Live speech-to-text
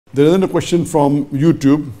There is a question from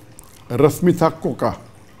YouTube. Rasmitha Koka.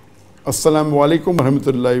 Assalamu alaikum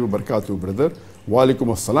warahmatullahi wabarakatuh, brother. Wa alaikum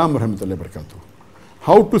assalam warahmatullahi wabarakatuh.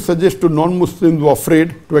 How to suggest to non-Muslims who are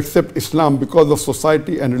afraid to accept Islam because of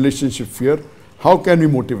society and relationship fear? How can we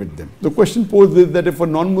motivate them? The question posed is that if a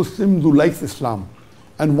non-Muslim who likes Islam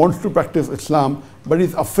and wants to practice Islam but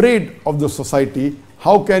is afraid of the society,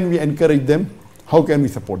 how can we encourage them? How can we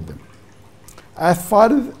support them? As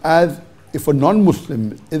far as if a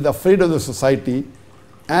non-Muslim is afraid of the society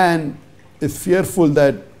and is fearful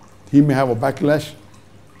that he may have a backlash,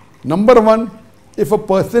 number one, if a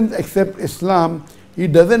person accepts Islam, he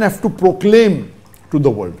doesn't have to proclaim to the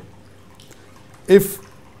world. If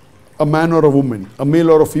a man or a woman, a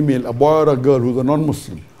male or a female, a boy or a girl who is a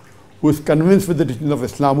non-Muslim, who is convinced with the teachings of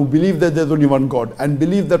Islam, who believes that there is only one God and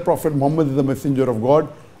believes that Prophet Muhammad is the messenger of God,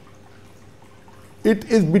 it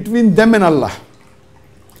is between them and Allah.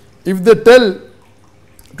 If they tell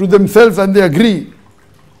to themselves and they agree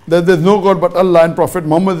that there is no God but Allah and Prophet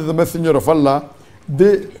Muhammad is the messenger of Allah,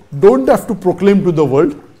 they don't have to proclaim to the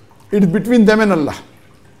world. It is between them and Allah.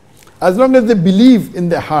 As long as they believe in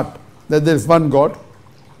their heart that there is one God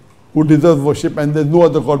who deserves worship and there is no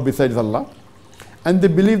other God besides Allah, and they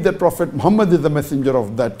believe that Prophet Muhammad is the messenger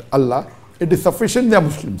of that Allah, it is sufficient. They are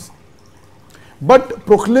Muslims. But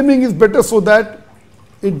proclaiming is better so that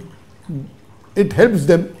it helps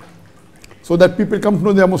them, so that people come to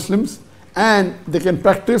know they are Muslims and they can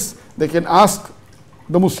practice, they can ask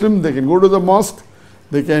the Muslims, they can go to the mosque,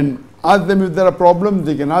 they can ask them if there are problems,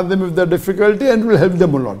 they can ask them if there are difficulty, and it will help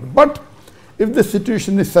them a lot. But if the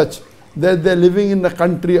situation is such that they are living in a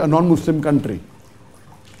country, a non-Muslim country,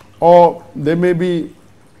 or there may be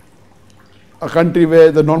a country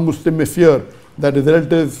where the non-Muslim may fear that his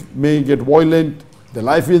relatives may get violent, their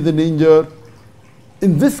life is in danger,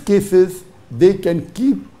 in these cases they can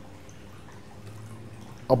keep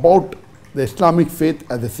about the Islamic faith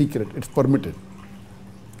as a secret. It's permitted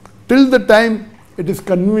till the time it is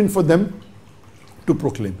convenient for them to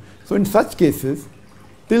proclaim. So in such cases,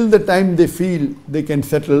 till the time they feel they can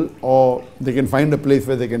settle or they can find a place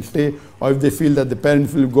where they can stay, or if they feel that the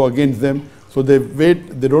parents will go against them, so they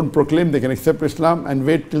wait, they don't proclaim, they can accept Islam and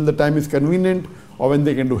wait till the time is convenient, or when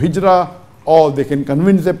they can do hijrah, or they can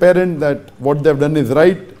convince their parents that what they have done is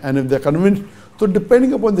right, and if they are convinced, so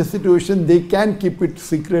depending upon the situation, they can keep it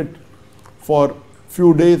secret for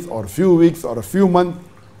few days or few weeks or a few months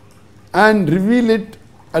and reveal it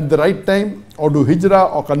at the right time, or do hijrah,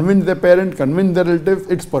 or convince their parents, convince their relatives.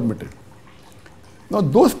 It's permitted. Now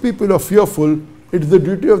those people who are fearful, it's the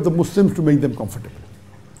duty of the Muslims to make them comfortable.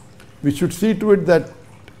 We should see to it that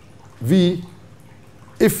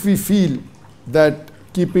if we feel that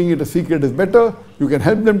keeping it a secret is better, you can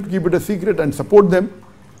help them to keep it a secret and support them.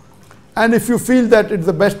 And if you feel that it's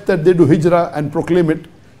the best that they do hijrah and proclaim it,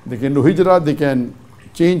 they can do hijrah, they can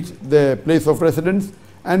change their place of residence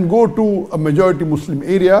and go to a majority Muslim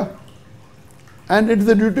area, and it's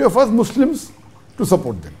the duty of us Muslims to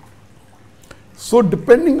support them. So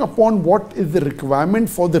depending upon what is the requirement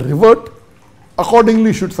for the revert,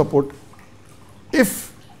 accordingly should support.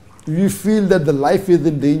 If we feel that the life is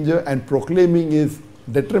in danger and proclaiming is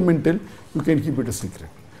detrimental, you can keep it a secret.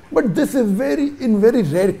 But this is in very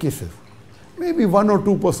rare cases. Maybe 1 or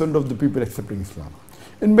 2% of the people accepting Islam.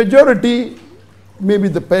 In majority, maybe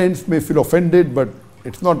the parents may feel offended, but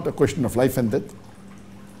it's not a question of life and death.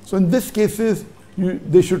 So in these cases,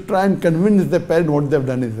 they should try and convince their parent what they have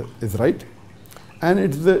done is right. And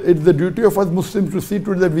it's the duty of us Muslims to see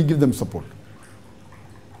to it that we give them support.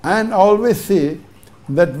 And I always say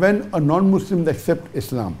that when a non-Muslim accepts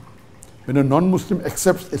Islam, when a non-Muslim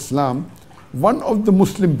accepts Islam, one of the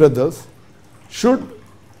Muslim brothers should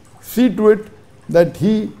see to it that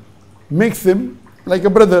he makes him like a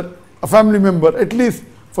brother, a family member, at least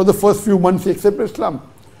for the first few months he accepts Islam.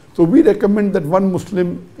 So we recommend that one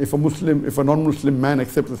Muslim, if a non-Muslim man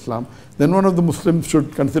accepts Islam, then one of the Muslims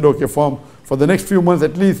should consider, okay, for the next few months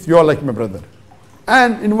at least you are like my brother.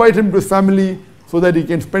 And invite him to his family so that he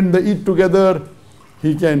can spend the Eid together,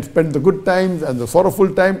 he can spend the good times and the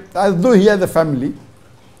sorrowful time as though he has a family.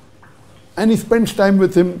 And he spends time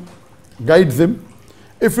with him, guides him.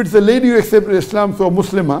 If it's a lady who accepts Islam, so a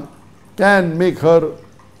Muslimah can make her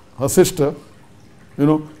sister,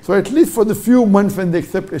 So at least for the few months when they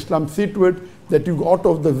accept Islam, see to it that you go out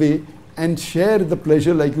of the way and share the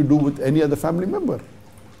pleasure like you do with any other family member.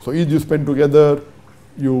 So Eid you spend together,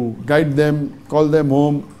 you guide them, call them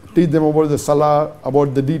home, teach them about the Salah,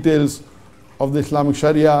 about the details of the Islamic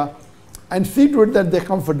Sharia, and see to it that they're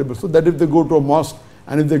comfortable, so that if they go to a mosque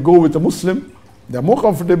and if they go with a Muslim, they're more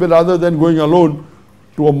comfortable rather than going alone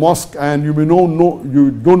to a mosque and you don't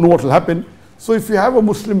know what will happen. So if you have a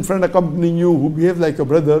Muslim friend accompanying you who behaves like a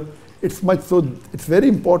brother, it's very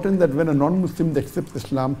important that when a non-Muslim accepts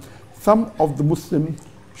Islam, some of the Muslims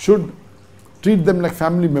should treat them like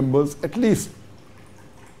family members, at least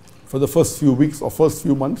for the first few weeks or first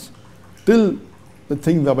few months, till the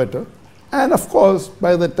things are better. And of course,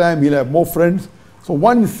 by the time he'll have more friends. So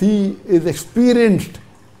once he is experienced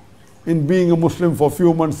in being a Muslim for a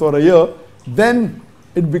few months or a year, then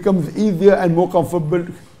it becomes easier and more comfortable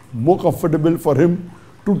for him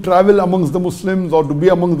to travel amongst the Muslims or to be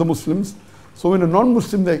among the Muslims. So when a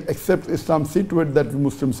non-Muslim accepts Islam, see to it that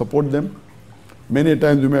Muslims support them. Many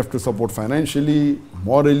times you may have to support financially,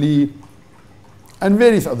 morally, and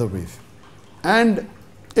various other ways. And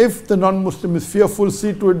if the non-Muslim is fearful,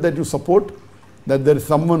 see to it that you support, that there is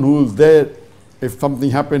someone who is there. If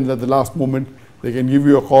something happens at the last moment, they can give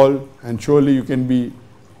you a call, and surely you can be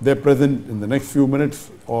there present in the next few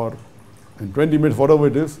minutes or in 20 minutes, whatever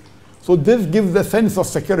it is. So this gives a sense of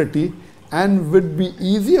security and would be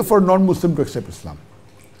easier for a non-Muslim to accept Islam.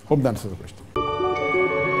 Hope that answers the question.